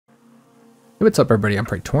Hey, what's up, everybody? I'm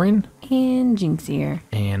Praetorian. And Jynx here.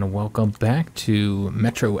 And welcome back to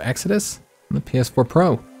Metro Exodus on the PS4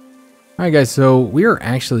 Pro. Alright, guys, so we are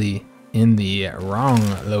actually in the wrong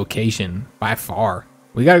location by far.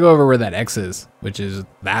 We gotta go over where that X is, which is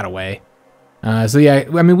that away. So yeah,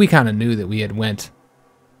 I mean, we kind of knew that we had went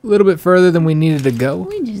a little bit further than we needed to go.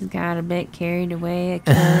 We just got a bit carried away at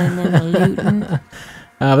killing and looting.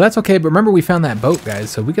 But that's okay. But remember, we found that boat,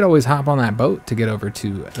 guys, so we could always hop on that boat to get over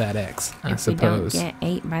to that X, I suppose. If we don't get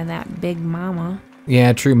ate by that big mama.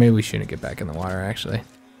 Yeah, true. Maybe we shouldn't get back in the water, actually.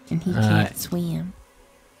 And he can't swim.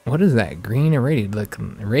 What is that green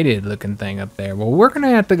irradiated looking thing up there? Well, we're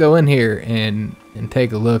gonna have to go in here and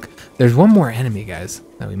take a look. There's one more enemy, guys,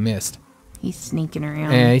 that we missed. He's sneaking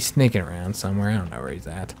around. Yeah, he's sneaking around somewhere. I don't know where he's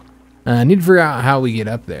at. I need to figure out how we get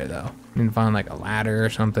up there, though. Need to find like a ladder or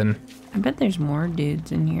something. I bet there's more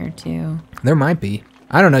dudes in here too. There might be.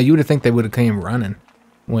 I don't know. You would have think they would have came running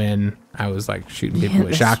when I was like shooting people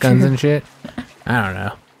with shotguns and shit. I don't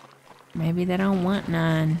know. Maybe they don't want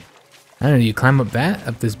none. I don't know. You climb up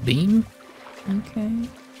this beam? Okay.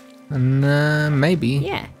 Maybe.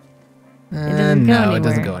 Yeah. No, it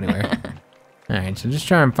doesn't go anywhere. All right, so just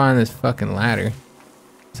try and find this fucking ladder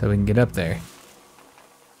so we can get up there.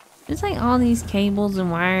 There's like all these cables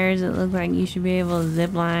and wires that look like you should be able to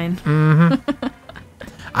zip line. Mm-hmm.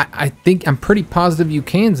 I think I'm pretty positive you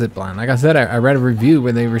can zip line. Like I said, I read a review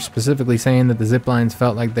where they were specifically saying that the zip lines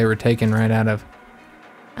felt like they were taken right out of...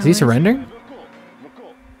 Is he surrendering?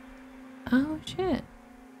 Oh, shit.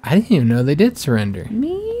 I didn't even know they did surrender.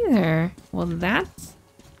 Me either. Well, that's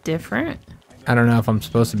different. I don't know if I'm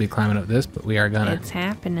supposed to be climbing up this, but we are gonna. It's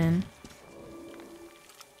happening.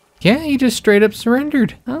 Yeah, he just straight up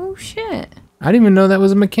surrendered. Oh, shit. I didn't even know that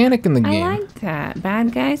was a mechanic in the game. I like that.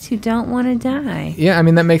 Bad guys who don't want to die. Yeah, I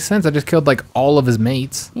mean, that makes sense. I just killed, like, all of his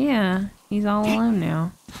mates. Yeah, he's all alone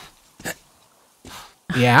now.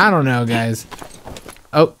 Yeah, I don't know, guys.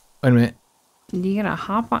 Oh, wait a minute. You gotta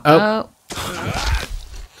hop on. Oh.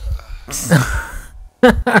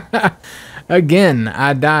 Again,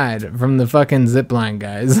 I died from the fucking zipline,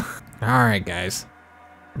 guys. Alright, guys.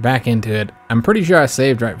 Back into it. I'm pretty sure I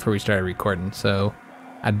saved right before we started recording, so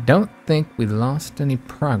I don't think we lost any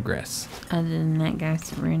progress. Other than that guy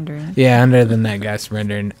surrendering. Yeah, other than that guy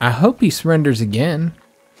surrendering. I hope he surrenders again.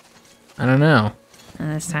 I don't know.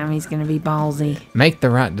 And this time he's gonna be ballsy. Make the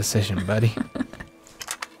right decision, buddy.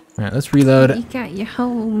 Alright, let's reload. You got your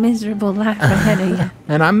whole miserable life ahead of you.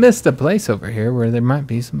 And I missed a place over here where there might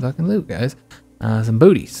be some fucking loot, guys. Some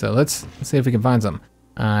booty. So let's see if we can find some.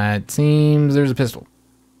 It seems there's a pistol.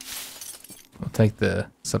 We'll take the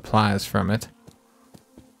supplies from it.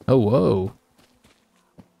 Oh, whoa.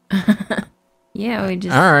 Yeah, we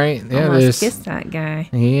just alright, yeah, almost kissed that guy.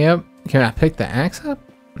 Yep. Can I pick the axe up?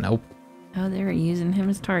 Nope. Oh, they were using him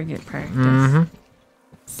as target practice. Mm-hmm.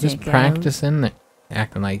 Just Sickos. practicing it.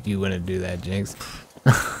 Acting like you wouldn't do that, Jynx.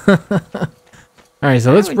 Alright,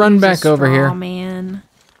 so let's run back over here. Man.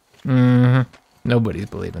 Mm-hmm. Nobody's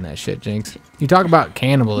believing that shit, Jynx. You talk about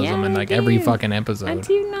cannibalism in like every fucking episode. I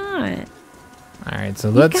do not. Alright, so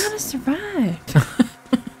let's... You gotta survive.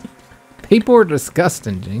 People are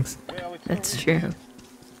disgusting, Jynx. That's true.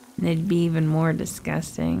 They'd be even more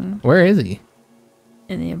disgusting Where is he?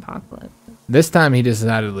 in the apocalypse. This time he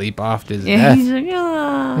decided to leap off to his Yeah, death. he's like,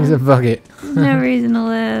 oh, He's a bucket. no reason to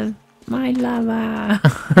live. My lover.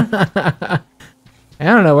 I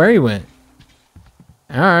don't know where he went.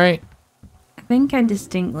 Alright. I think I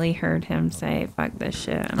distinctly heard him say, fuck this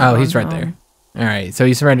shit. Oh, he's right there. Alright, so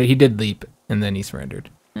he surrendered. He did leap, and then he surrendered.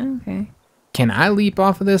 Okay. Can I leap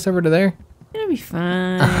off of this over to there? It'll be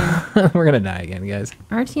fine. We're gonna die again, guys.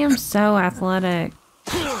 RTM's so athletic.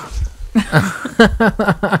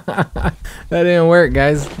 That didn't work,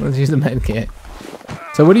 guys. Let's use the med kit.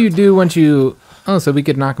 So what do you do once you... Oh, so we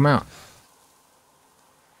could knock him out.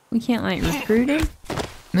 We can't, like, recruit him?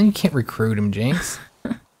 No, you can't recruit him, Jynx.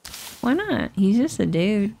 Why not? He's just a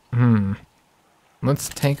dude. Let's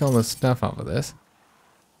take all the stuff off of this.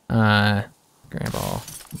 Grab all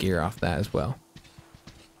gear off that as well.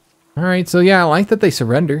 Alright, so yeah, I like that they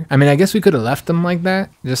surrender. I mean, I guess we could have left them like that,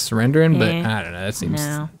 just surrendering, but I don't know, that seems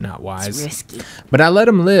not wise. It's risky. But I let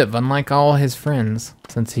him live, unlike all his friends,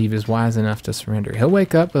 since he was wise enough to surrender. He'll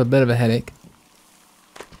wake up with a bit of a headache.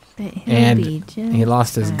 But And he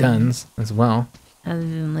lost his guns as well. Other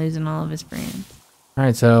than losing all of his friends.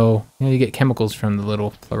 Alright, so you get chemicals from the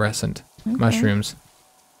little fluorescent mushrooms.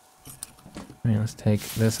 Alright, let's take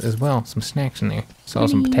this as well. Some snacks in there. Saw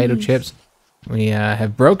some potato chips. We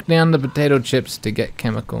have broke down the potato chips to get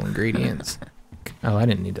chemical ingredients. Oh, I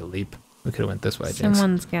didn't need to leap. We could have went this way, Jinx.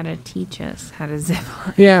 Someone's got to teach us how to zip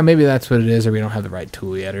line. Yeah, maybe that's what it is, or we don't have the right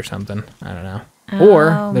tool yet or something. I don't know.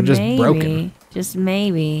 Or they're just broken. Just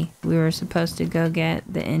maybe we were supposed to go get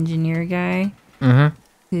the engineer guy.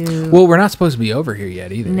 Well, we're not supposed to be over here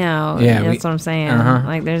yet either. No, yeah, that's what I'm saying.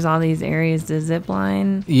 Like, there's all these areas to zip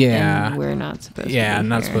line. Yeah. And we're not supposed to be Yeah, I'm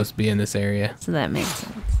not here. supposed to be in this area. So that makes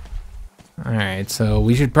sense. All right, so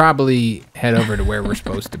we should probably head over to where we're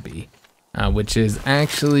supposed to be, which is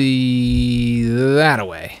actually that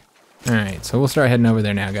away. All right, so we'll start heading over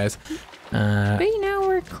there now, guys. But you know,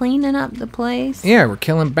 we're cleaning up the place. Yeah, we're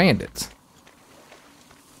killing bandits.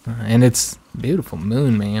 And it's beautiful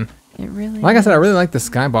moon, man. It really Like is. I said, I really like the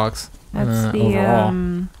skybox That's the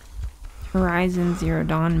overall. Horizon Zero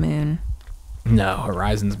Dawn moon. No,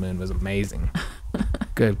 Horizon's moon was amazing.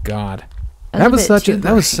 Good God. That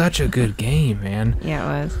That was such a good game, man.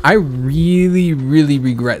 Yeah, it was. I really, really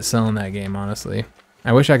regret selling that game, honestly.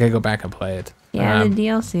 I wish I could go back and play it. Yeah, the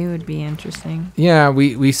DLC would be interesting. Yeah,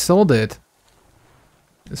 we sold it.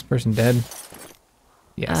 This person dead?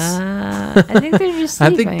 Yes. I think they're just I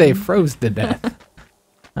sleeping. think they froze to death.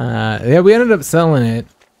 Yeah, we ended up selling it.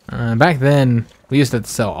 Back then, we used to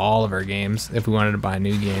sell all of our games if we wanted to buy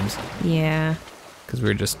new games. Yeah. Because we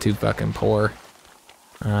were just too fucking poor.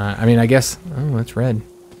 I mean, I guess... Oh, that's red.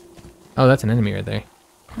 Oh, that's an enemy right there.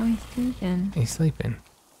 Oh, he's sleeping. He's sleeping.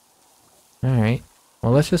 Alright.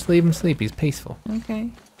 Well, let's just leave him sleep. He's peaceful.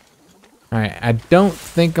 Okay. Alright, I don't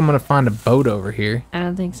think I'm going to find a boat over here. I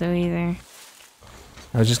don't think so either.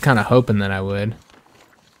 I was just kind of hoping that I would.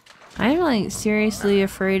 I'm like seriously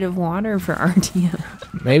afraid of water for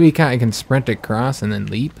RTM. Maybe he kind of can sprint across and then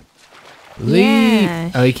leap. Leap!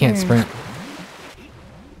 Yeah, Oh, he can't sure. sprint.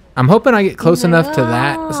 I'm hoping I get close enough to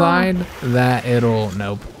that No. side that it'll...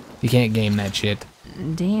 Nope. You can't game that shit.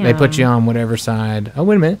 Damn. They put you on whatever side. Oh,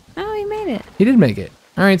 wait a minute. Oh, he made it. He did make it.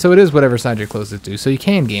 Alright, so it is whatever side you're closest to. So you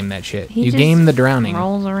can game that shit. He You just game the drowning.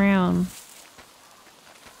 Rolls around.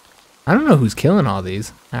 I don't know who's killing all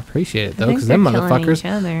these. I appreciate it, though, think because them they're killing motherfuckers each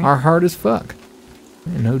other. are hard as fuck.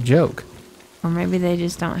 No joke. Or maybe they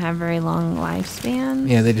just don't have very long lifespans.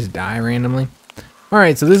 Yeah, they just die randomly.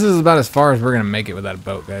 Alright, so this is about as far as we're going to make it without a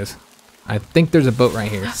boat, guys. I think there's a boat right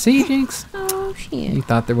here. See, Jinx? Oh, shit. You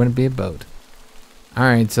thought there wouldn't be a boat.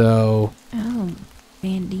 Alright, so... Oh,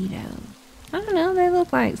 bandito. I don't know. They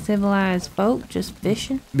look like civilized folk just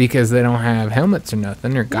fishing. Because they don't have helmets or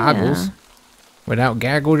nothing, or goggles. Yeah. Without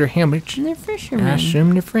goggles or helmets, And they're fishermen. I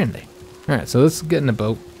assume they're friendly. Alright, so let's get in the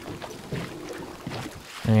boat.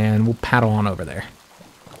 And we'll paddle on over there.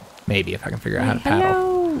 Maybe, if I can figure out how to paddle.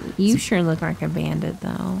 Hello. You sure look like a bandit,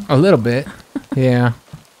 though. A little bit, yeah.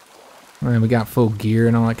 And we got full gear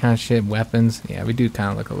and all that kind of shit, weapons. Yeah, we do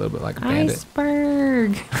kind of look a little bit like a bandit.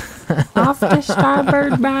 Iceberg. Off the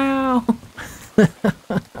starboard bow.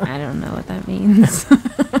 I don't know what that means.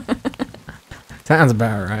 Sounds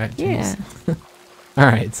about right. Yeah.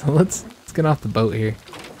 Alright, so let's get off the boat here.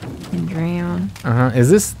 And drown. Is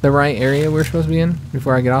this the right area we're supposed to be in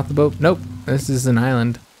before I get off the boat? Nope. This is an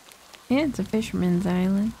island. Yeah, it's a fisherman's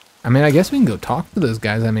island. I mean, I guess we can go talk to those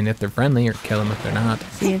guys. I mean, if they're friendly, or kill them if they're not.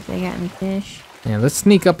 See if they got any fish. Yeah, let's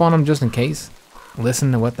sneak up on them just in case.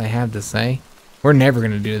 Listen to what they have to say. We're never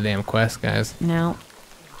going to do the damn quest, guys. No.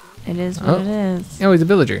 It is what it is. Oh, he's a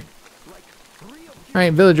villager.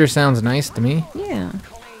 Alright, villager sounds nice to me. Yeah.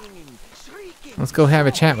 Let's go have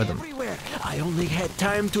a chat with him. Everywhere. I only had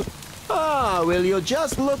time to... Ah, will you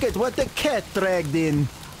just look at what the cat dragged in.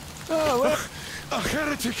 Oh, well, A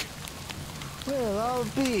heretic! well, I'll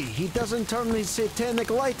be. He doesn't turn his satanic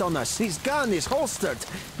light on us. His gun is holstered.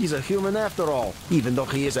 He's a human after all, even though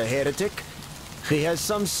he is a heretic. He has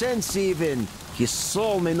some sense even. His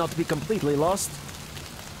soul may not be completely lost.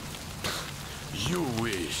 You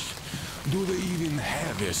wish. Do they even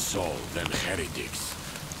have a soul, them heretics?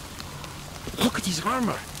 Look at his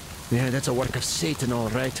armor. Yeah, that's a work of Satan, all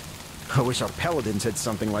right. I wish our paladins had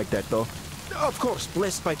something like that, though. Of course,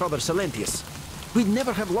 blessed by Father Silentius. We'd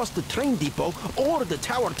never have lost the train depot or the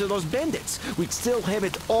tower to those bandits. We'd still have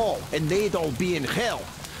it all, and they'd all be in hell.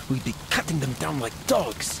 We'd be cutting them down like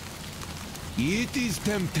dogs. It is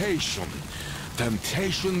temptation.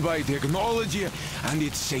 Temptation by technology and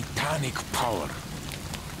its satanic power.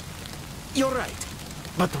 You're right.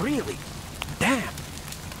 But really, damn.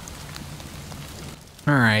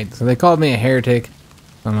 Alright, so they called me a heretic.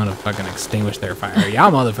 I'm gonna fucking extinguish their fire.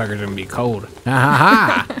 Y'all motherfuckers are gonna be cold. Ha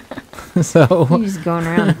ha ha! So, You're just going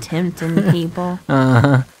around tempting people.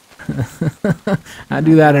 I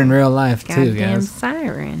do that in real life too, Goddamn guys.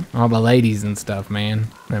 siren. All the ladies and stuff, man.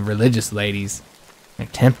 The religious ladies. They're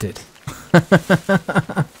tempted.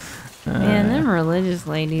 Man, them religious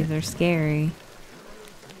ladies are scary.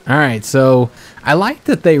 All right, so I like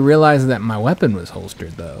that they realized that my weapon was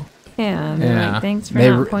holstered, though. Yeah, they're Yeah, like, thanks for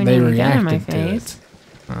not pointing a gun in my face.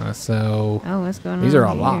 So Oh, what's going on? these are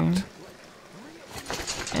all here? locked.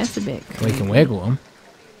 That's a bit creepy. We can wiggle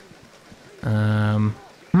them.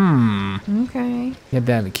 Okay. You have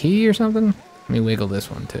to have a key or something? Let me wiggle this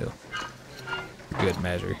one too. Good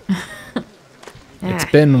measure. It's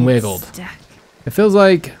been wiggled. Stuck. It feels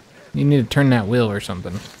like you need to turn that wheel or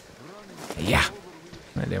something. Yeah.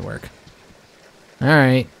 That didn't work.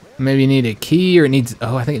 Alright. Maybe you need a key or it needs...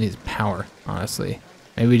 Oh, I think it needs power, honestly.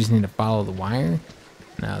 Maybe we just need to follow the wire.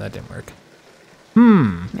 No, that didn't work.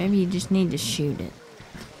 Maybe you just need to shoot it.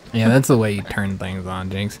 Yeah, that's the way you turn things on,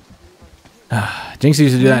 Jynx. Jynx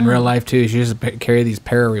used to do that in real life, too. She used to carry these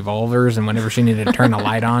pair of revolvers, and whenever she needed to turn the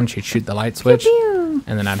light on, she'd shoot the light switch, Pew!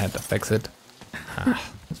 and then I'd have to fix it.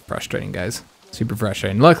 It's frustrating, guys. Super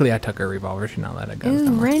frustrating. Luckily, I took her revolver. She's not let it go.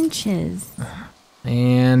 Ooh, wrenches.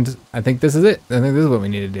 And I think this is it. I think this is what we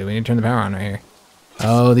need to do. We need to turn the power on right here.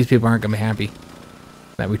 Oh, these people aren't going to be happy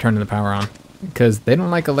that we turned the power on because they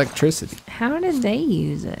don't like electricity. How did they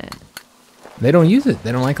use it? They don't use it.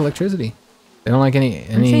 They don't like electricity. They don't like any...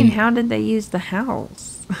 I'm saying, how did they use the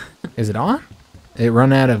house? Is it on? It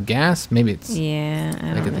run out of gas? Maybe it's... Yeah, I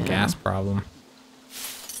don't Look at know. the gas problem.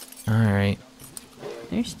 Alright.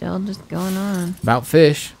 They're still just going on. About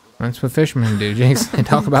fish. That's what fishermen do, Jinx. They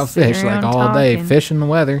talk about Sit fish like around all day. talking. Fish and the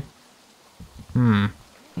weather. I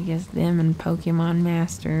guess them and Pokemon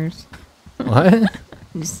Masters What?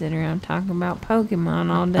 just sit around talking about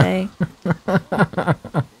Pokemon all day.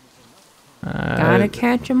 Gotta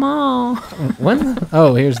catch them all. When?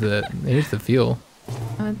 Oh, here's the fuel.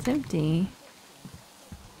 Oh, it's empty.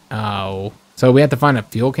 Oh. So we have to find a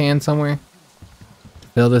fuel can somewhere?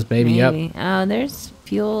 Fill this baby up. Maybe. Oh, there's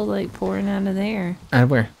fuel like pouring out of there. Out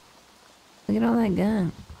of where? Look at all that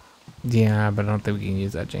gunk. Yeah, but I don't think we can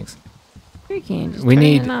use that, Jinx. You can just We turn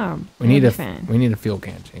need the knob. we need It'll a be fine. we need a fuel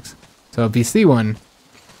can, Jinx. So if you see one,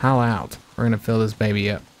 howl out. We're gonna fill this baby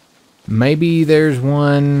up. Maybe there's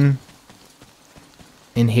one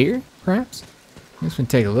in here, perhaps. Let's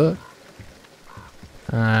take a look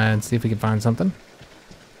and see if we can find something.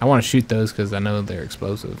 I want to shoot those because I know they're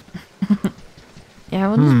explosive. Yeah,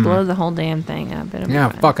 we'll just blow the whole damn thing up. It'll be Yeah,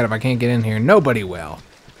 fine. fuck it. If I can't get in here, nobody will.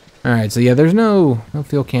 All right, so yeah, there's no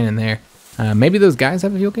fuel can in there. Maybe those guys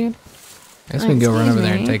have a fuel can. I guess we can go run Excuse over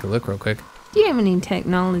there and me. take a look real quick. Do you have any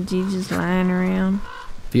technology just lying around?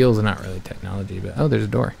 Fuel's not really technology, but oh, there's a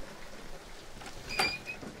door.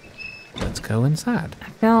 Let's go inside. I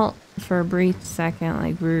felt for a brief second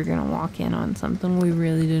like we were gonna walk in on something we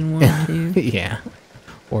really didn't want to. Yeah,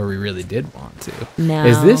 or we really did want to. No.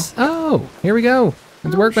 Is this? Oh, here we go.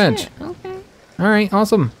 It's a Oh, workbench. shit. Okay. All right,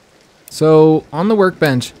 awesome. So on the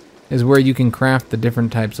workbench is where you can craft the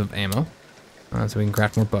different types of ammo. So we can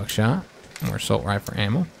craft more buckshot, more assault rifle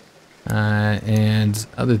ammo, and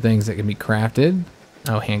other things that can be crafted.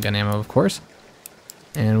 Oh, handgun ammo, of course.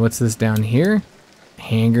 And what's this down here?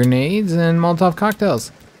 Hand grenades and Molotov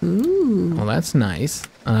cocktails. Ooh. Well, that's nice.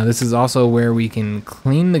 This is also where we can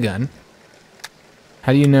clean the gun.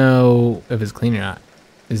 How do you know if it's clean or not?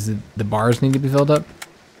 Is it the bars need to be filled up?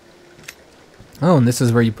 Oh, and this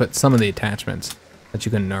is where you put some of the attachments that you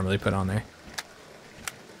couldn't normally put on there.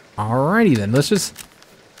 Alrighty then, let's just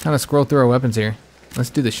kind of scroll through our weapons here. Let's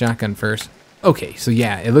do the shotgun first. Okay, so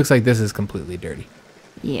yeah, it looks like this is completely dirty.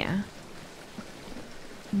 Yeah.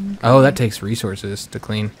 Oh, that takes resources to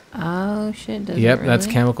clean. Oh shit. Does Yep, it that's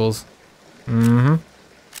really? chemicals. Mm-hmm.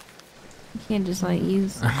 You can't just like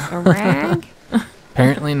use a rag.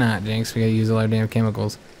 Apparently not, Jinx. We gotta use a lot of damn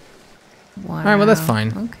chemicals. Wow. Alright, well that's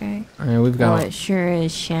fine. Okay. We've Well, got... it sure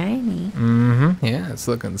is shiny. Mm-hmm. Yeah, it's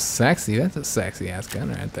looking sexy. That's a sexy ass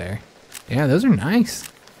gun right there. Yeah, those are nice.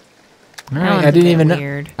 All That right, one's I a didn't bit even know.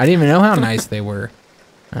 weird. I didn't even know how nice they were,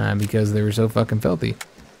 because they were so fucking filthy.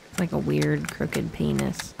 It's like a weird crooked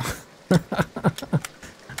penis.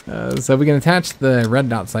 So we can attach the red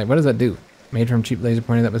dot sight. What does that do? Made from cheap laser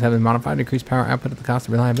pointer that was heavily modified to increase power output at the cost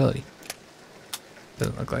of reliability.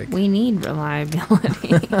 Doesn't look like. We need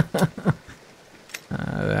reliability.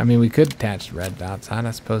 I mean, we could attach red dot sight.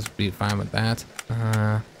 I suppose we'd be fine with that.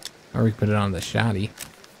 Or we could put it on the shoddy.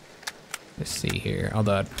 Let's see here.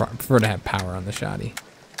 Although I'd prefer to have power on the shoddy.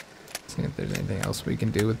 See if there's anything else we can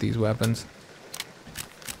do with these weapons.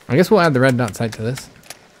 I guess we'll add the red dot sight to this.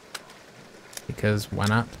 Because why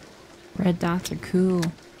not? Red dots are cool.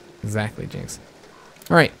 Exactly, Jinx.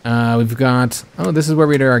 Alright, we've got... Oh, this is where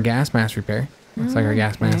we do our gas mask repair. Looks like our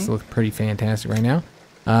gas masks look pretty fantastic right now.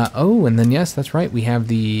 Oh, and then yes, that's right. We have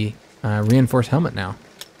the reinforced helmet now.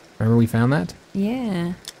 Remember we found that?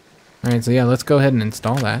 Yeah. Alright, so yeah, let's go ahead and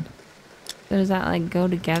install that. So does that like go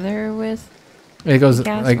together with? It goes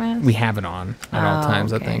gas like mask? we have it on at all Oh,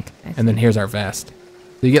 times, okay. I think. I And then see. here's our vest.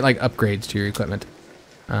 So you get like upgrades to your equipment.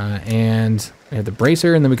 And we have the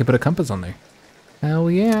bracer, and then we can put a compass on there.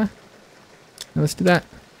 Hell yeah! Now let's do that.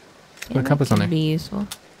 Put a compass on there. Could be useful.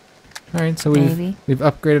 All right, so Maybe. we've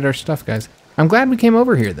upgraded our stuff, guys. I'm glad we came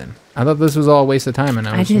over here then. I thought this was all a waste of time, and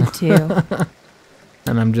I did too.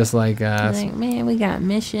 and I'm just like, I was like, man, we got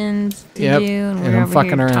missions to Yep, do, and and we're I'm over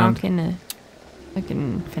fucking here around. talking to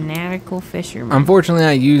fucking fanatical fishermen. unfortunately,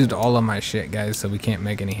 I used all of my shit, guys, so we can't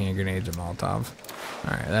make any hand grenades or Molotov.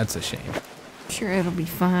 All right, that's a shame. Sure, it'll be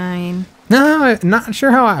fine. No, I'm not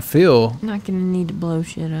sure how I feel. I'm not gonna need to blow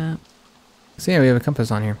shit up. So yeah, we have a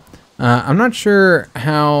compass on here. I'm not sure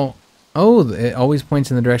how... Oh, it always points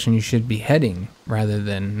in the direction you should be heading rather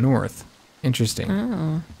than north. Interesting.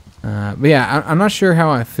 Oh, But yeah, I'm not sure how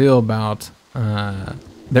I feel about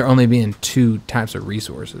there only being 2 types of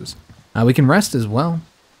resources. We can rest as well.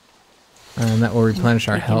 And that will replenish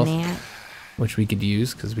our take a health, nap. which we could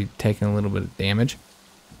use because we've taken a little bit of damage.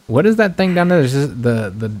 What is that thing down there? There's just the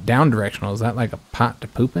down directional. Is that like a pot to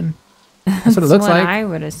poop in? That's what it looks like. I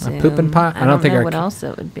would assume. pooping pot? I don't think our know what else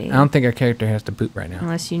it would be. I don't think our character has to poop right now.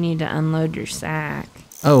 Unless you need to unload your sack.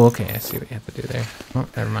 Oh, okay. I see what you have to do there. Oh,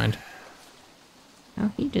 never mind.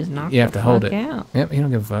 Oh, he just knocked You have the to hold fuck it. out. Yep, you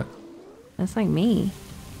don't give a fuck. That's like me.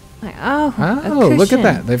 Like, oh, Oh, a look at cushion.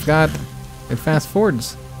 that. They've got it fast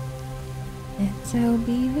forwards. It's so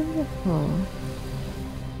beautiful. All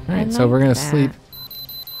I right, so we're like gonna that. sleep.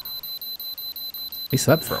 We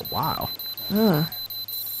slept for a while. Ugh.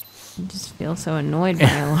 I just feel so annoyed by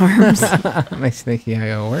alarms. Makes you think you gotta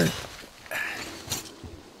go work.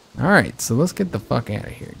 All right, so let's get the fuck out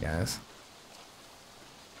of here, guys.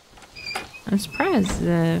 I'm surprised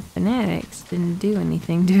the fanatics didn't do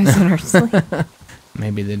anything to us in our sleep.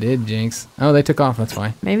 Maybe they did, Jinx. Oh, they took off. That's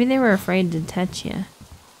why. Maybe they were afraid to touch you.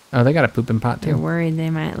 Oh, they got a pooping pot They're too. worried they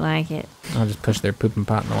might like it. I'll just push their pooping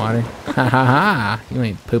pot in the water. Ha ha ha! You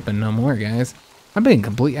ain't pooping no more, guys. I've been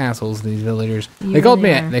complete assholes to these villagers. You They called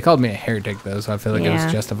really me. are. They called me a heretic though, so I feel like it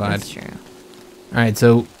was justified. That's true. All right,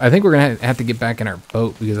 so I think we're gonna have to get back in our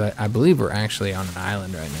boat because I believe we're actually on an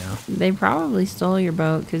island right now. They probably stole your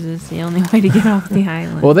boat because it's the only way to get off the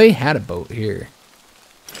island. Well, they had a boat here,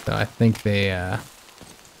 so I think they.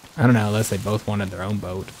 I don't know, unless they both wanted their own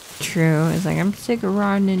boat. True. It's like, I'm sick of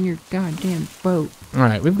riding in your goddamn boat. All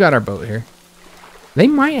right, we've got our boat here. They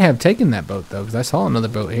might have taken that boat though, because I saw another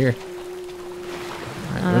boat here.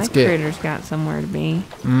 All right, let's That get. critter's got somewhere to be.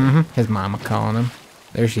 His mama calling him.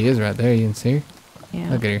 There she is, right there. You can see her. Yeah.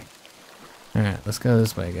 Look at her. All right, let's go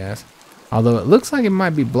this way, guys. Although it looks like it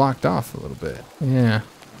might be blocked off a little bit. Yeah.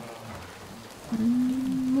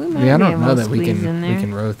 We might Yeah, I be don't able know to that we squeeze can in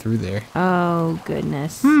there. row through there. Oh,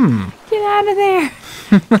 goodness. Get out of there.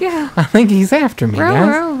 Go. I think he's after me, Row, guys.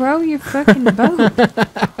 row, row your fucking boat.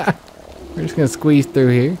 We're just gonna squeeze through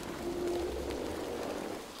here.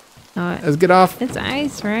 Oh, Let's get off. it's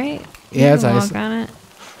ice, right? Yeah, You it's can ice. walk on it.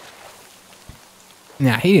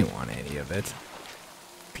 Nah, he didn't want any of it.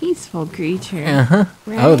 Peaceful creature. Uh-huh.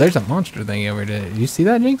 Right? Oh, there's a monster thing over there. Did you see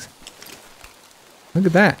that, Jinx? Look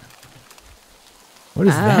at that. What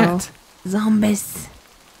is that? Zombies.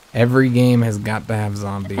 Every game has got to have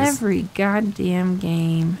zombies. Every goddamn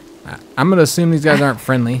game. I'm going to assume these guys aren't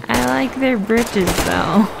friendly, I like their britches,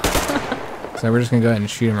 though. so we're just going to go ahead and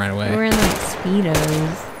shoot them right away. They're wearing like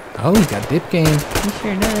Speedos. Oh, he's got dip game. He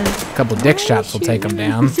sure does. A couple dick shots will take him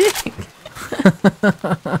down. Dick.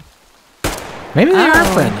 Maybe they are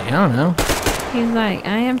Oh. friendly. I don't know. He's like,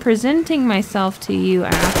 I am presenting myself to you,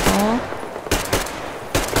 asshole.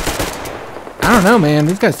 I don't know, man.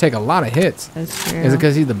 These guys take a lot of hits. That's true. Is it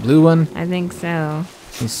because he's the blue one? I think so.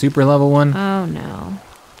 He's super level one? Oh, no.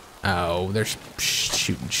 Oh, they're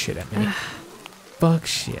shooting shit at me. Fuck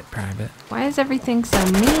shit, Private. Why is everything so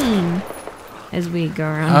mean as we go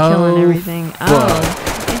around Oh, killing everything? fuck.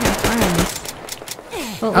 Oh, they have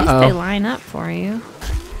friends. Well, at least they line up for you.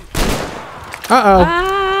 Uh-oh.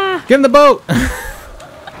 Ah! Get in the boat.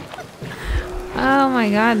 Oh my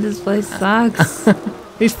god, this place sucks.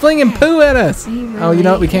 He's flinging poo at us. He Oh, you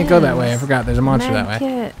know what? We can't go that really way. I is. forgot. There's a monster that way.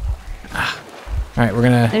 Medkit. All right, we're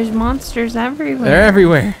going to... There's monsters everywhere. They're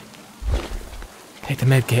everywhere. Take the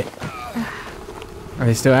med kit. Are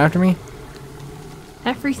they still after me?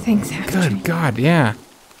 Everything's after Good you. God, yeah.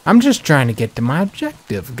 I'm just trying to get to my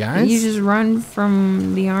objective, guys. You just run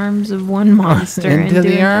from the arms of one monster into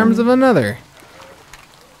the arms of another.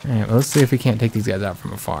 All right, well, let's see if we can't take these guys out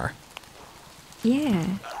from afar.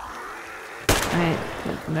 Yeah. Alright,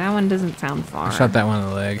 that one doesn't sound far. I shot that one in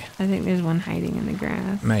the leg. I think there's one hiding in the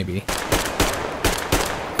grass. Maybe.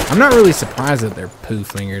 I'm not really surprised that they're poo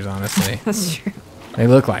flingers, honestly. That's true. They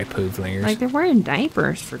look like poo flingers. Like they're wearing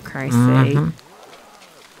diapers, for Christ's sake.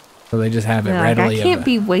 So they just have it They're like, readily I can't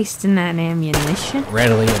be wasting that ammunition.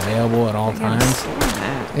 readily available at all I gotta times. say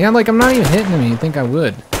that. Yeah, like I'm not even hitting him. You think I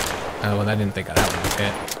would? Oh, well, I didn't think that one was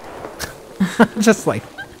hit. Just like,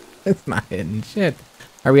 it's not hitting shit.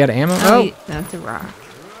 Are we out of ammo? Oh, Oh, that's a rock.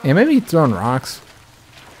 yeah, maybe he's throwing rocks.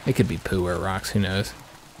 It could be poo or rocks. Who knows?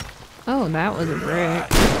 Oh, that was a brick.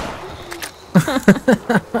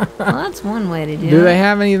 Well, that's one way to do it. Do they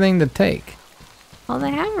have anything to take? All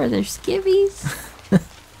they have are their skivvies.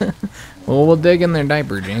 Well, we'll dig in their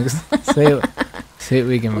diaper, Jinx. see what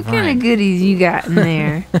we can What find. kind of goodies you got in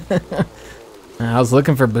there? I was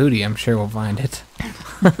looking for booty. I'm sure we'll find it.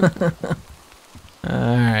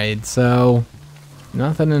 Alright, so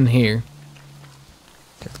nothing in here.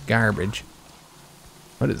 Just garbage.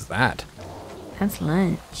 What is that? That's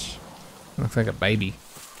lunch. Looks like a baby.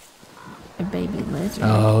 A baby lizard.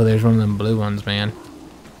 Oh, there's one of them blue ones, man.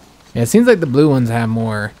 Yeah, it seems like the blue ones have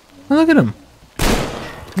more. Oh, look at him.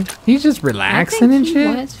 He's just I relaxing think and he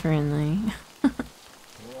shit. was friendly.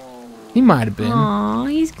 He might have been. Aw,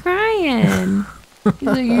 he's crying. He's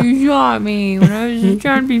like, you shot me when I was just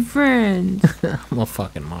trying to be friends. I'm a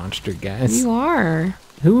fucking monster, guys. You are.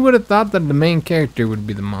 Who would have thought that the main character would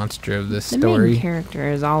be the monster of this The story? main character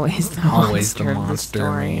is always the Always monster the of the monster,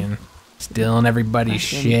 story. man. Stealing everybody's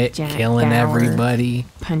Fucking shit, Jack killing Bauer. everybody,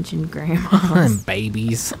 Punching grandmas. and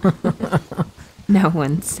babies. No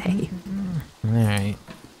one's safe. Alright.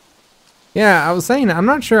 Yeah, I was saying, I'm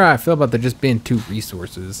not sure how I feel about there just being 2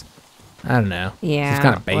 resources. I don't know. Yeah. It's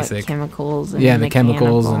kind of what, basic. chemicals and Yeah, the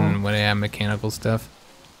chemicals mechanical. and what mechanical stuff.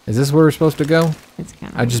 Is this where we're supposed to go? It's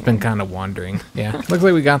kind of I've just been kind of wandering. Yeah, looks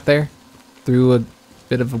like we got there through a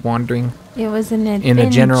bit of a wandering It was an adventure. in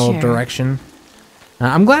a general direction.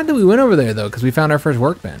 I'm glad that we went over there though, because we found our first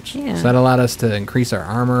workbench. Yeah. So that allowed us to increase our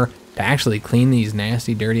armor, to actually clean these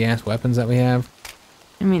nasty, dirty ass weapons that we have.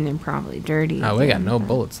 I mean, they're probably dirty. Oh, we got again, no but-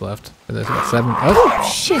 bullets left for this. We got 7. Oh,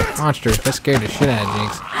 Shit. monster! That scared the shit out of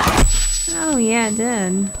Jinx. Oh, yeah, it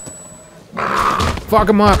did. Fuck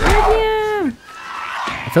him up! Yeah.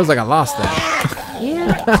 It feels like I lost that.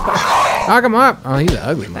 Yeah. Fuck him up! Oh, he's an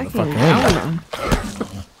ugly Fucking motherfucker. nailed ain't him.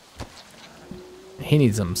 He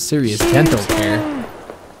needs some serious dental care.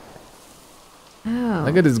 Oh.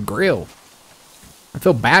 Look at his grill. I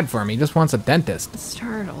feel bad for him. He just wants a dentist.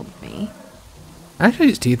 Startled me. Actually,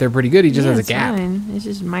 his teeth are pretty good. He just has a it's gap. fine. It's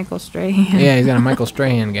just Michael Strahan. Yeah, he's got a Michael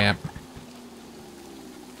Strahan gap.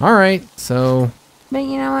 All right, so But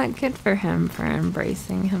you know what? Good for him for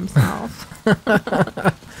embracing himself. so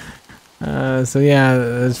yeah,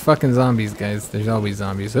 there's fucking zombies, guys. There's always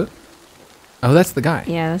zombies. Oh, that's the guy.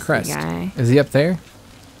 Yeah, that's Crest. the guy. Is he up there?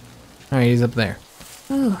 All right, he's up there.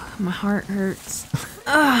 Ooh, my heart hurts.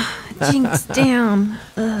 Ugh, Jinx down.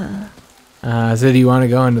 Ugh. So do you want to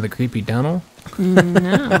go into the creepy tunnel?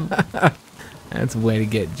 No. That's a way to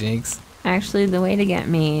get Jinx. Actually, the way to get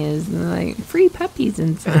me is like free puppies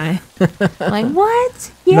inside. Like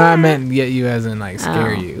what? Yeah. No, I meant get you as in like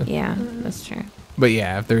scare Oh, you. Yeah, that's true. But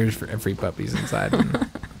yeah, if there's free puppies inside. then-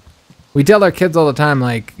 We tell our kids all the time,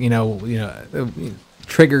 like,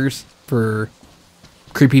 triggers for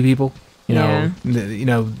creepy people. You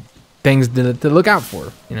know, things to look out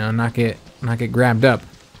for. Not get grabbed up.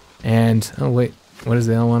 And oh wait, what is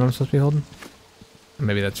the other one I'm supposed to be holding?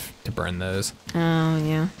 Maybe that's to burn those. Oh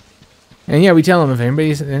yeah. And yeah, we tell them if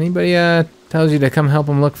anybody tells you to come help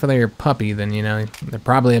them look for their puppy, then they're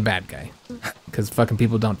probably a bad guy, because fucking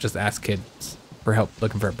people don't just ask kids for help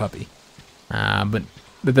looking for a puppy. But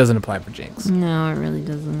that doesn't apply for Jinx. No, it really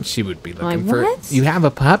doesn't. She would be Like, looking for. what? You have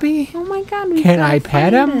a puppy? Oh my God! We Can gotta I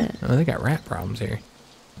pet find him? it. Oh, they got rat problems here.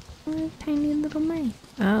 Oh, tiny little mice.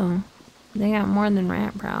 Oh, they got more than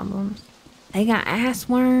rat problems. They got ass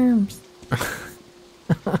worms.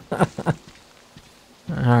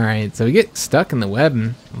 All right, so we get stuck in the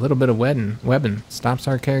webbing. A little bit of webbing stops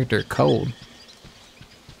our character cold.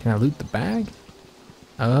 Can I loot the bag?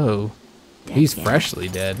 Oh, he's Dead guy. freshly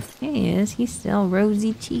dead. He is. He's still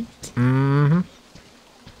rosy cheeked. Mm-hmm.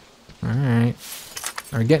 All right,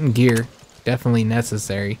 we're getting gear. Definitely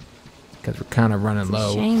necessary, because we're kind of running It's a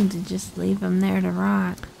low. shame to just leave him there to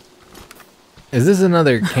rot. Is this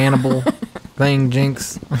another cannibal thing,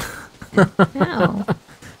 Jinx? No.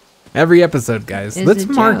 Every episode, guys. It's Let's a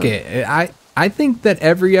mark joke. it. I think that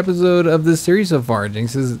every episode of this series so far,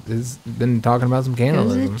 Jinx has been talking about some It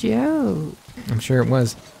was cannibalism. a joke. I'm sure it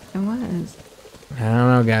was. It was. I don't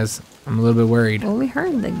know, guys. I'm a little bit worried. Well, we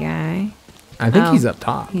heard the guy. I think Oh, he's up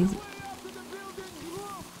top. He's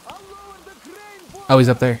Oh, he's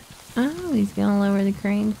up there. he's gonna lower the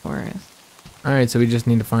crane for us. All right, so we just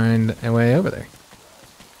need to find a way over there.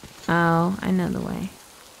 Oh, I know the way.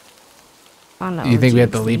 Follow You think we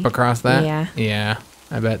have to Jinxie. leap across that? Yeah. Yeah,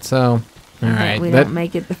 I bet so. All right, We don't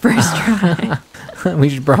make it the first try. we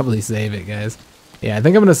should probably save it, guys. Yeah, I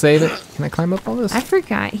think I'm gonna save it. Can I climb up all this? I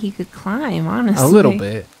forgot he could climb, honestly. A little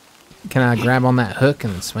bit. Can I grab on that hook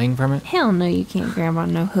and swing from it? Hell no, you can't grab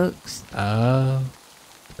on no hooks. Oh,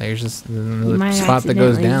 there's just You another might spot that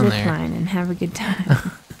goes down zip there. line and have a good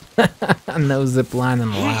time. No zip lining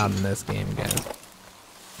allowed in this game, guys.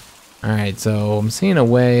 Alright, so I'm seeing a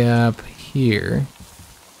way up here.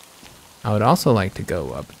 I would also like to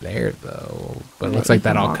go up there, though. But it looks like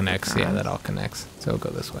that all connects. Yeah, that all connects. So we'll go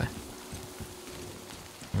this way.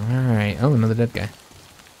 Alright. Oh, another dead guy.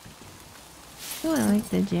 Oh, I like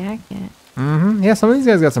the jacket. Mm-hmm. Yeah, some of these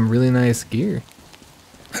guys got some really nice gear.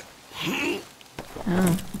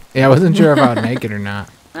 Oh. Yeah, I wasn't sure if I would make it or not.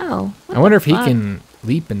 Oh. I wonder if he can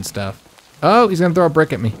leap and stuff. Oh, he's gonna throw a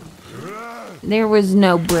brick at me. There was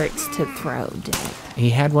no bricks to throw, Dick.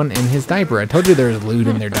 He had one in his diaper. I told you there was loot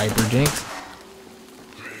in their diaper, Jinx.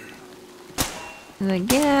 He's like,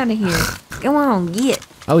 get out of here. Go on, get.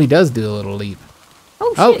 Oh, he does do a little leap.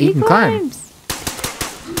 Oh, Oh, shit, he can climb. climbs.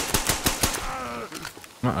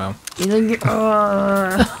 Uh-oh. He's like,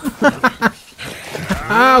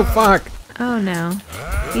 Oh, fuck. oh, no.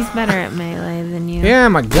 He's better at melee than you. Yeah,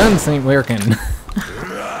 my guns ain't working.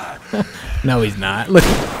 No, he's not. Look.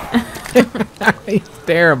 He's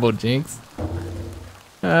terrible, Jinx.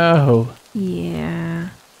 Oh. Yeah.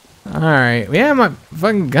 Alright. Yeah, my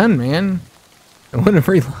fucking gun, man. I wouldn't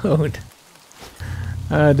reload.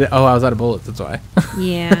 I was out of bullets, that's why.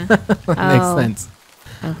 Yeah. That makes sense.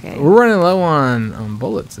 Okay. We're running low on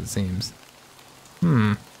bullets, it seems.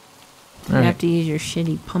 You Alright. have to use your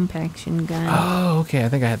shitty pump action gun. Oh, okay. I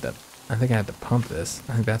think I had to pump this.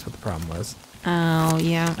 I think that's what the problem was. Oh,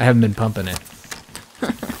 yeah. I haven't been pumping it.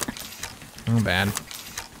 Oh, bad.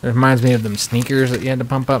 It reminds me of them sneakers that you had to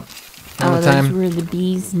pump up all the time. Those were the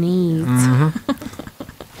bee's knees.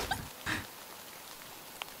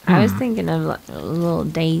 I was thinking of like a little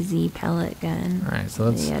Daisy pellet gun. All right, so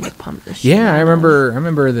let's. You had to pump the shit Yeah, I out of.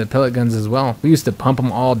 remember the pellet guns as well. We used to pump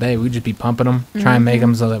them all day. We'd just be pumping them, try and make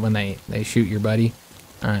them so that when they shoot your buddy,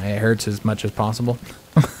 it hurts as much as possible.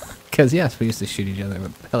 Because yes, we used to shoot each other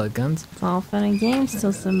with pellet guns. It's all fun and games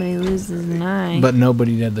till somebody loses an eye. But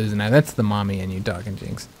nobody did lose an eye. That's the mommy and you talking,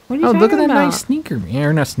 Jinx. What are you Oh, talking look at that about? nice sneaker. Yeah,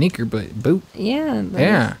 or not sneaker, but boot. Yeah.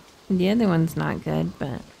 Yeah. The other one's not good,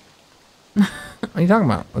 but What are you talking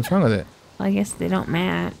about? What's wrong with it? I guess they don't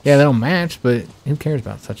match. Yeah, they don't match, but who cares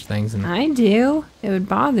about such things? And I do. It would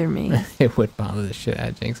bother me. it would bother the shit out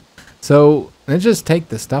of Jinx. So let's just take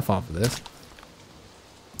the stuff off of this.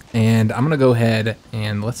 And I'm going to go ahead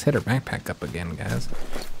and let's hit our backpack up again, guys.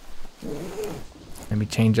 Maybe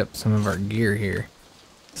change up some of our gear here.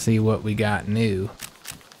 See what we got new.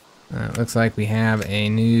 Looks like we have a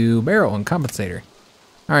new barrel and compensator.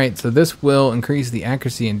 Alright, so this will increase the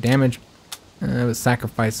accuracy and damage. But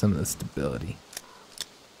sacrifice some of the stability.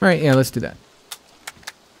 Alright, yeah, let's do that.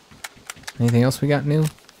 Anything else we got new?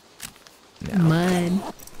 No.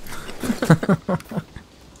 Mud.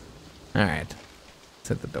 Alright. Let's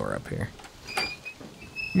hit the door up here.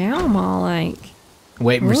 Now I'm all like,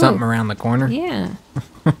 Waiting for Ooh. something around the corner? yeah.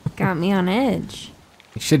 Got me on edge.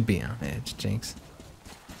 You should be on edge, Jinx.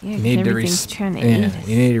 Yeah, You 'cause need to everything's trying to eat us.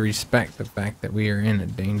 you need to respect the fact that we are in a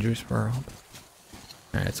dangerous world.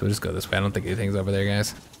 Alright, so we'll just go this way. I don't think anything's over there,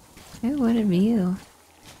 guys. Ooh, what a view.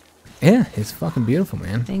 Yeah, it's fucking beautiful,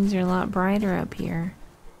 man. Things are a lot brighter up here.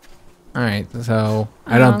 Alright, so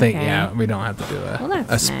I don't think, Okay. yeah, we don't have to do Well, a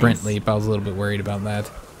that's sprint nice. leap. I was a little bit worried about that.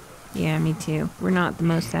 Yeah, me too. We're not the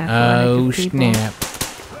most athletic Oh, of people. snap.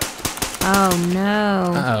 Oh,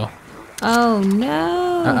 no. Uh-oh. Oh,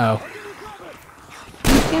 no. Uh-oh.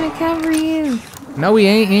 He's gonna cover you. No, he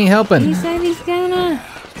ain't. He ain't He helping. said he's gonna.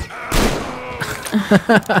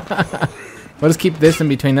 We'll just keep this in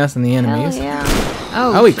between us and the Hell enemies. yeah.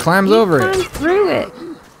 Oh, he climbs over it. climbed through it.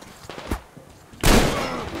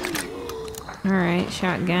 Alright,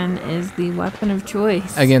 shotgun is the weapon of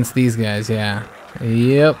choice. Against these guys, yeah.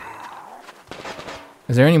 Yep.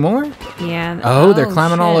 Is there any more? Yeah. Oh, they're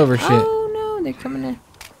climbing all over shit. Oh, no, they're coming in.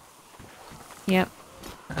 Yep.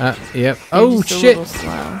 Yep. They're Oh, just a shit. little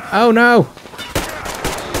slow. Oh, no.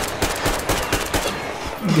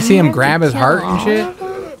 You see him have to grab his kill heart and all shit? of them?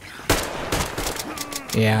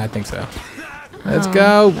 Yeah, I think so. Let's Oh,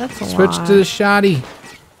 go. that's a Switch lot. to the shotty.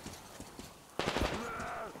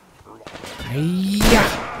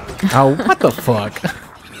 Yeah. Oh, what the fuck?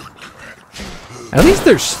 At least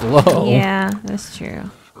they're slow. Yeah, that's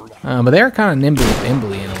true. But they're kind of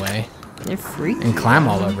nimbly in a way. They're freaky. And climb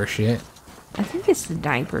all over shit. I think it's the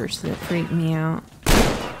diapers that freak me out.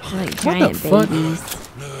 They're like What giant the fuck? babies.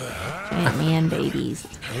 Giant man babies.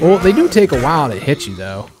 Well, they do take a while to hit you,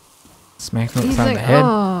 though. Smack him He's upside like, the head.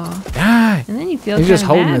 oh. Die! And then you feel He's just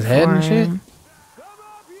kinda holding bad his head for and shit. him.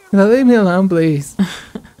 No, leave me alone, please.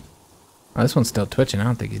 Oh, this one's still twitching. I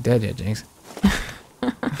don't think he's dead yet, Jinx.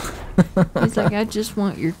 He's like, I just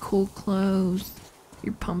want your cool clothes.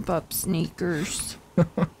 Your pump-up sneakers.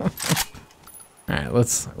 Alright,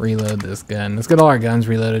 let's reload this gun. Let's get all our guns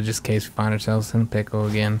reloaded just in case we find ourselves in a pickle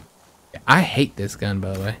again. I hate this gun,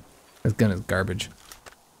 by the way. This gun is garbage.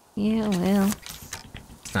 Yeah, well.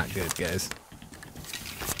 It's not good, guys.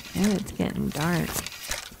 Oh, it's getting dark.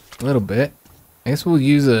 A little bit. I guess we'll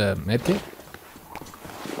use a medkit.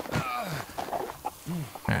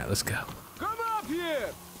 Alright, let's go. Come up here!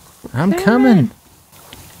 I'm coming.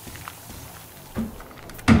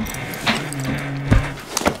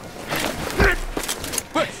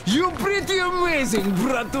 You pretty amazing,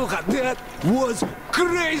 bratuха. That was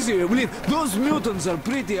crazy. Blin, those mutants are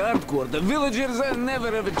pretty hardcore. The villagers, I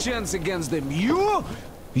never have a chance against them.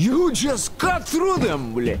 You just cut through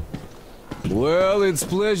them, blin. Well, it's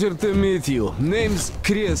pleasure to meet you. Name's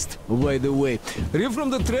Crest, by the way. Are you from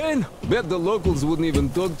the train? Bet the locals wouldn't even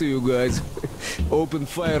talk to you guys. Opened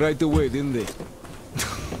fire right away, didn't they?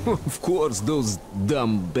 Of course, those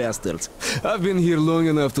dumb bastards. I've been here long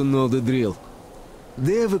enough to know the drill.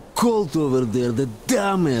 They have a Colt over there. The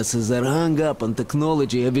dumbasses are hung up on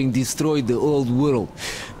technology having destroyed the old world.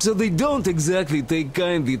 So they don't exactly take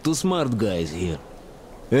kindly to smart guys here.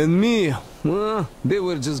 And me, well, they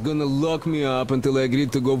were just gonna lock me up until I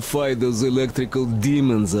agreed to go fight those electrical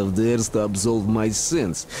demons of theirs to absolve my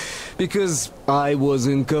sins. Because I was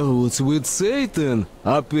in cahoots with Satan,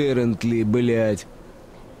 apparently, блядь.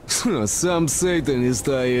 Some Satanist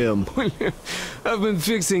I am. I've been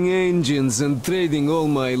fixing engines and trading all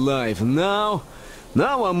my life. Now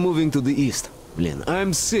I'm moving to the east. Blin,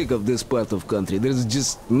 I'm sick of this part of country. There's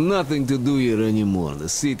just nothing to do here anymore. The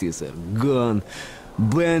cities are gone.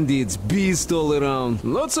 Bandits, beasts all around.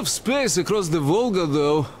 Lots of space across the Volga,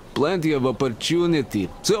 though. Plenty of opportunity.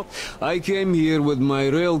 So, I came here with my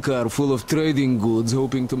rail car full of trading goods,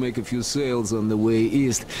 hoping to make a few sales on the way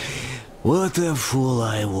east. What a fool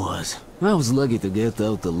I was. I was lucky to get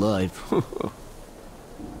out alive.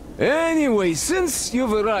 Anyway, since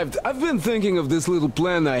you've arrived, I've been thinking of this little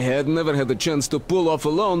plan I had, never had a chance to pull off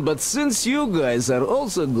alone, but since you guys are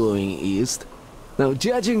also going east... Now,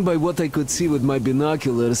 judging by what I could see with my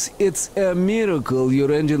binoculars, it's a miracle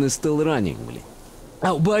your engine is still running.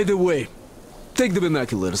 Oh, by the way, take the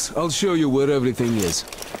binoculars. I'll show you where everything is.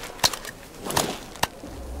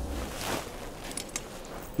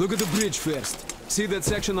 Look at the bridge first. See that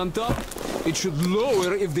section on top? It should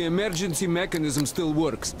lower if the emergency mechanism still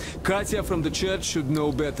works. Katya from the church should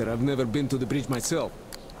know better. I've never been to the bridge myself.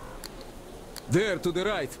 There, to the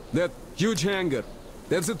right, that huge hangar.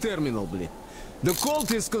 That's the terminal, blin. The Colt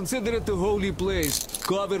is considered a holy place,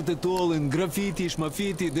 covered it all in graffiti,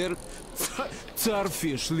 schmaffiti. There,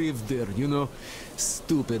 Tsarfish lived there, you know.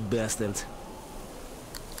 Stupid bastards.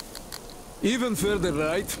 Even further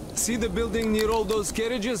right, see the building near all those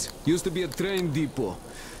carriages? Used to be a train depot.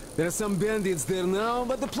 There are some bandits there now,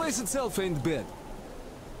 but the place itself ain't bad.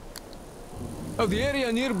 Oh, the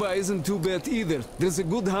area nearby isn't too bad either. There's a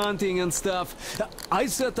good hunting and stuff. I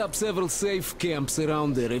set up several safe camps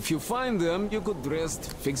around there. If you find them, you could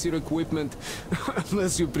rest, fix your equipment.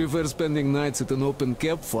 Unless you prefer spending nights at an open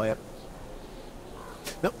campfire.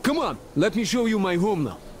 Now, come on, let me show you my home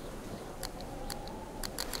now.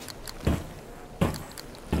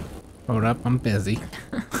 Hold up, I'm busy.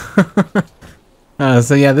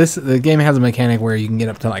 So yeah, the game has a mechanic where you can get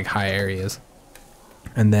up to like high areas.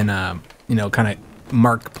 And then, you know, kind of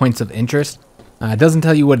mark points of interest. It doesn't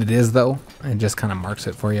tell you what it is, though. It just kind of marks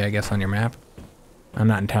it for you, I guess, on your map. I'm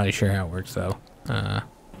not entirely sure how it works, though. It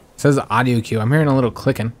says audio cue. I'm hearing a little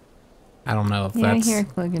clicking. I don't know if that's... Yeah, I hear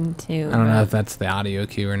clicking, too. I don't know if that's the audio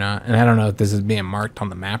cue or not. And I don't know if this is being marked on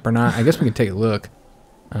the map or not. I guess we can take a look.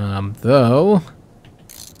 Though...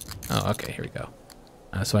 Oh, okay, here we go.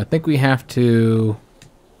 So I think we have to...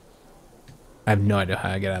 I have no idea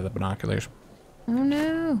how I get out of the binoculars. Oh,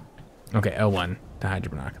 no. Okay, L1 to hide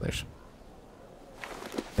your binoculars.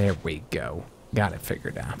 There we go. Got it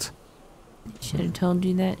figured out. Should have told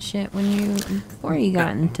you that shit before you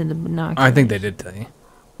got into the binoculars. I think they did tell you.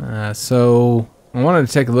 So I wanted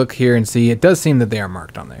to take a look here and see. It does seem that they are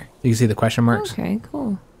marked on there. You can see the question marks. Okay,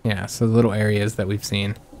 cool. Yeah, so the little areas that we've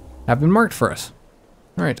seen have been marked for us.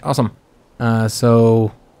 All right, awesome.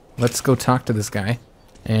 So let's go talk to this guy.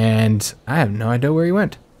 And I have no idea where he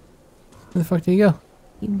went. Where the fuck did he go?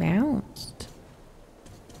 He bounced.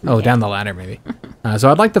 Oh, down the ladder, maybe. So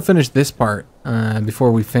I'd like to finish this part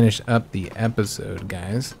before we finish up the episode,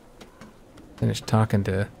 guys. Finish talking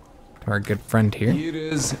to our good friend here. Here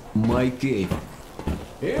is my cave.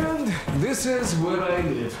 And this is where I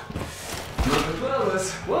live. Not a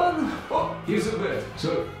palace, one. Oh, here's a bed.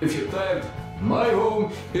 So if you're tired, my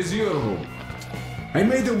home is your home. I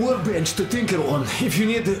made a workbench to tinker on. If you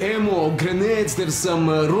need ammo or grenades, there's some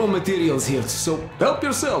raw materials here. So help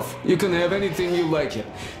yourself. You can have anything you like here.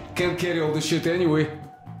 Can't carry all the shit anyway.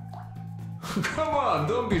 Come on,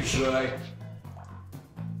 don't be shy.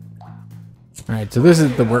 Alright, so this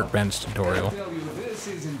is the workbench tutorial. I tell you, this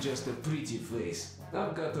isn't just a pretty place.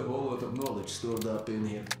 I've got a whole lot of knowledge stored up in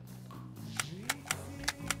here.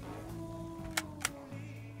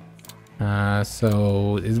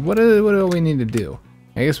 So what do we need to do?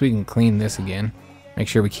 I guess we can clean this again. Make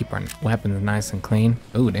sure we keep our weapons nice and clean.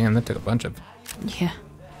 Oh, damn, that took a bunch of Yeah.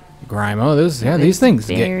 grime. Oh, these things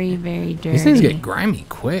very dirty. These things get grimy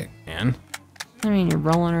quick, man. I mean, you're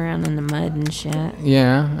rolling around in the mud and shit.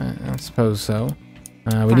 Yeah, I suppose so.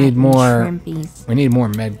 We Fighting need more. shrimpies. We need more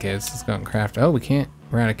med kits. Let's go and craft. Oh, we can't.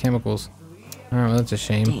 We're out of chemicals. Oh, well, that's a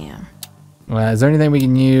shame. Damn. Well, is there anything we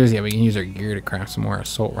can use? Yeah, we can use our gear to craft some more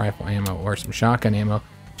assault rifle ammo or some shotgun ammo.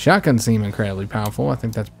 Shotguns seem incredibly powerful. I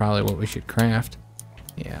think that's probably what we should craft.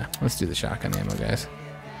 Yeah, let's do the shotgun ammo, guys.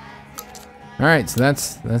 All right, so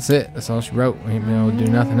that's it. That's all she wrote. We ain't been able to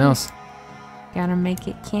do nothing else. Gotta make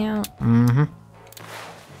it count. Mm-hmm.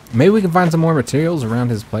 Maybe we can find some more materials around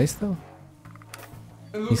his place, though.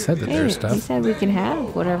 He said that there's stuff. He said we could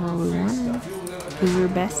have whatever we wanted. We were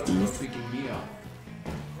besties.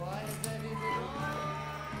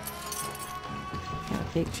 Got a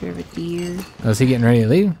picture of a deer. Oh, is he getting ready to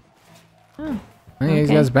leave? Oh, I think he's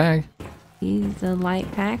got his bag. He's a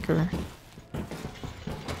light packer.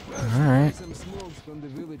 All right. I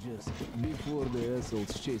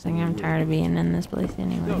think I'm tired of being in this place No,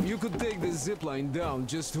 anyway. you could take the zip line down.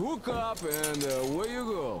 Just hook up and away you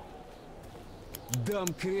go. Dumb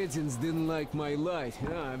cretins didn't like my light.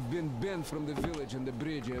 Yeah, I've been banned from the village and the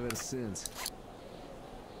bridge ever since.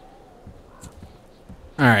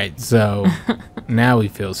 All right, so now we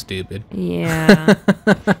feel stupid. Yeah.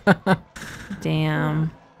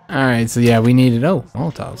 Damn. All right, so yeah, we needed. Oh,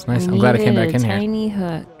 Molotovs, nice. I'm glad I came back in here. Tiny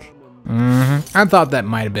hook. I thought that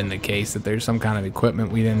might have been the case, that there's some kind of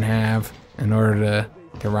equipment we didn't have in order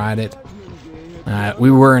to ride it.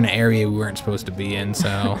 We were in an area we weren't supposed to be in,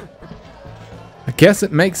 so I guess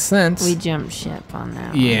it makes sense. We jumped ship on that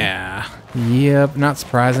one. Yeah. Yep. Not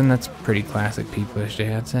surprising. That's pretty classic P-push,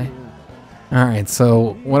 I'd say. All right.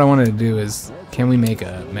 So what I wanted to do is, can we make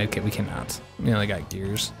a medkit? We cannot. We only got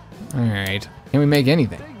gears. All right. Can we make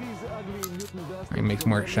anything? I can make some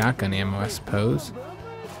more shotgun ammo, I suppose.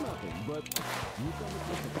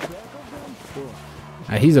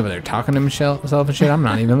 He's over there talking to himself and shit. I'm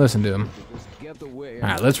not even listening to him. All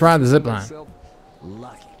right. Let's ride the zip line.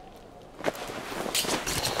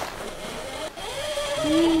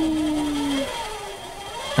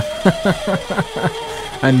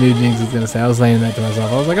 I knew Jinx was gonna say. I was saying that to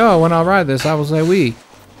myself. I was like, "Oh, when I ride this, I will say we,"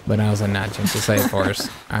 but I was like, "Not Jinx will say it for us."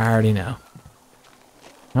 I already know.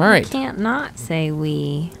 All right. Can't not say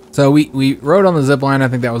we. So we rode on the zip line. I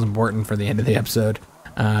think that was important for the end of the episode,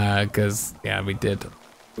 because yeah, we did.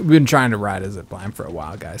 We've been trying to ride a zip line for a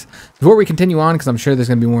while, guys. Before we continue on, because I'm sure there's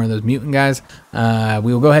going to be more of those mutant guys,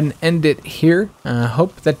 we will go ahead and end it here.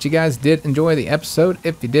 Hope that you guys did enjoy the episode.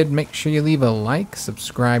 If you did, make sure you leave a like,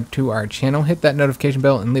 subscribe to our channel, hit that notification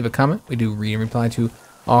bell, and leave a comment. We do read and reply to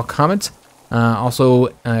all comments.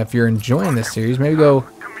 Also, if you're enjoying this series, maybe go...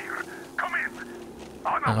 Come here. Come in.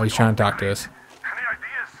 Oh, he's trying to talk to us. Any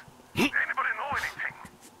ideas? Anybody know anything?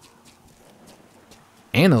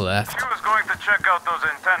 Anna left. She was going to check out those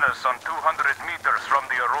antennas on 200 meters from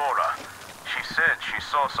the Aurora. She said she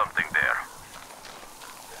saw something there.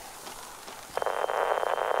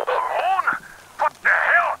 Alone? What the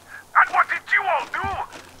hell? And what did you all do?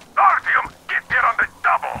 Artyom, get there on the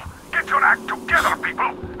double. Get your act together,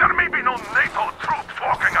 people. There may be no NATO troops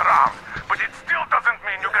walking around, but it still doesn't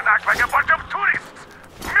mean you can act like a bunch of tourists.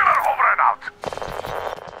 Miller over and out.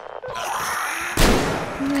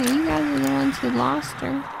 Yeah, you guys are the ones who lost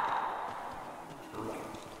her.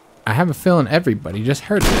 I have a feeling everybody just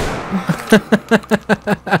heard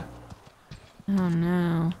that. Oh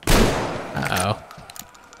no. Uh-oh.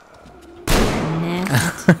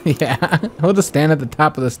 Nest. Yeah, we'll just stand at the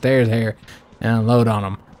top of the stairs here and unload on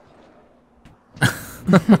them.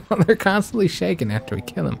 They're constantly shaking after we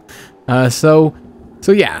kill them. So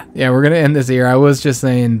So yeah, we're gonna end this here. I was just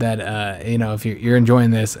saying that you know, if you're enjoying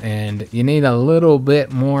this and you need a little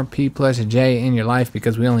bit more P+J in your life,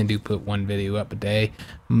 because we only do put one video up a day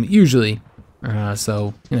usually.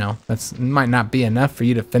 So you know, that's might not be enough for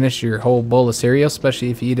you to finish your whole bowl of cereal, especially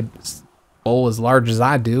if you eat a bowl as large as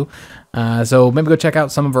I do. So maybe go check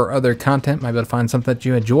out some of our other content. Might be able to find something that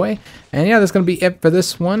you enjoy. And yeah, that's gonna be it for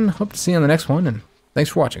this one. Hope to see you on the next one, and thanks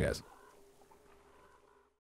for watching, guys.